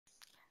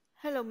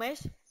Hello,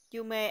 Miss.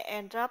 You may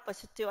end up a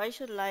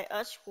situation like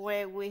us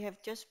where we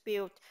have just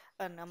built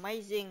an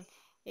amazing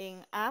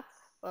app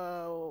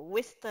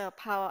with the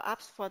Power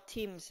Apps for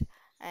Teams.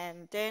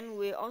 And then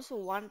we also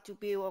want to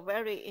build a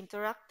very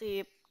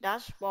interactive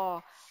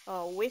dashboard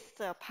with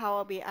the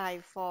Power BI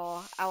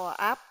for our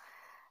app.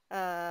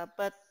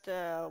 But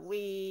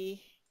we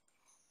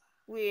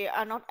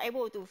are not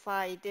able to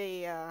find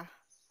the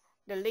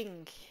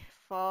link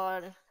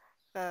for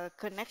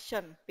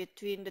connection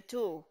between the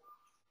two.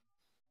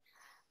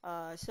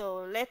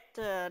 So let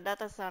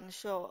DaTaxan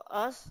show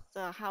us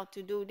how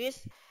to do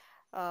this.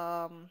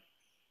 Um,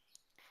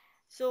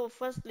 so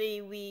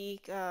firstly, we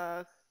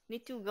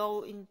need to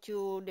go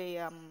into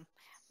the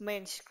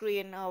main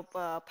screen of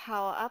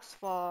Power Apps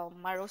for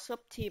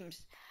Microsoft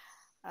Teams.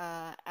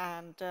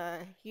 And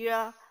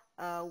here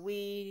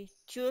we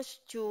choose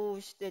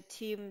the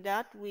team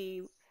that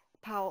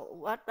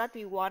that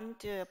we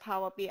want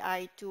Power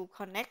BI to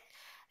connect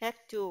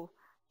to.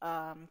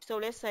 So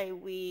let's say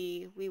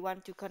we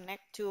want to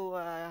connect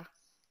to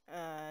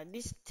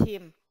this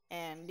team,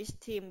 and this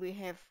team we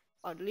have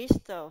a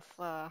list of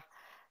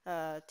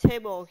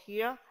table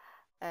here,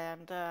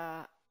 and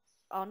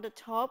on the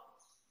top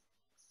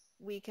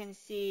we can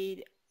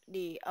see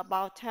the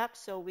About tab.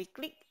 So we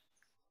click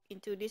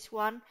into this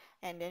one,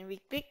 and then we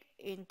click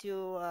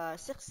into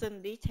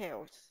section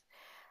details.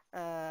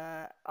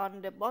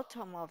 On the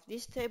bottom of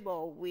this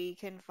table, we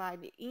can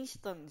find the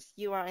instance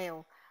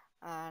URL,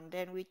 and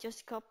then we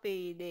just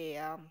copy the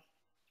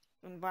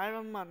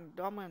environment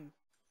domain.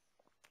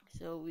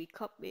 So we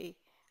click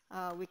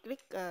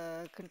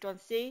Control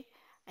C,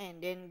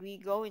 and then we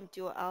go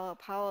into our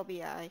Power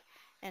BI,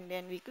 and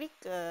then we click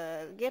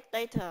Get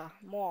Data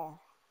More.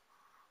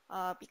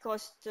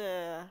 Because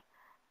the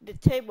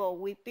table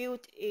we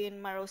built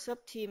in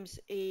Microsoft Teams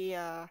is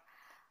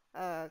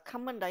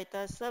common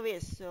data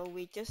service. So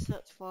we just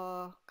search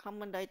for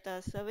common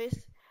data service,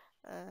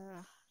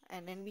 uh,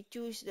 and then we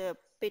choose the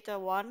beta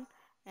one,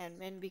 and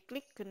then we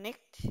click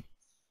connect,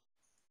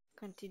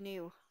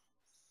 continue,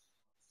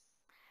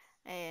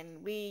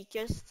 and we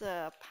just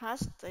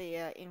pass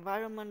the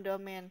environment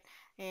domain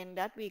and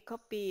that we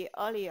copy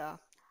earlier,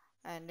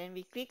 and then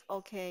we click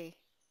OK.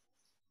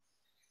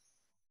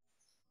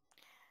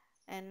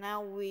 And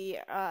now we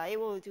are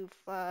able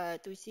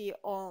to see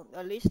all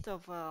a list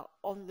of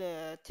on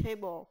the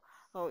table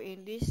or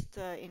in this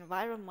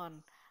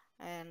environment.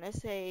 And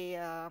let's say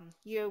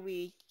here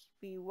we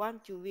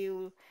want to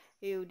view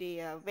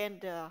the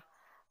vendor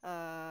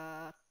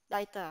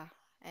data,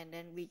 and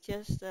then we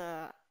just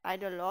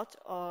either load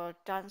or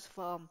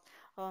transform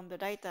on the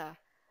data.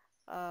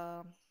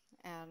 um,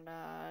 and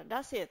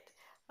that's it.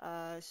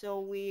 So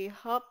we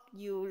hope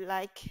you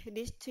like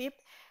this tip,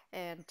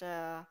 and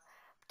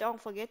don't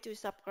forget to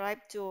subscribe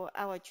to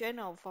our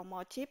channel for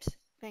more tips.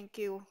 Thank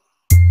you.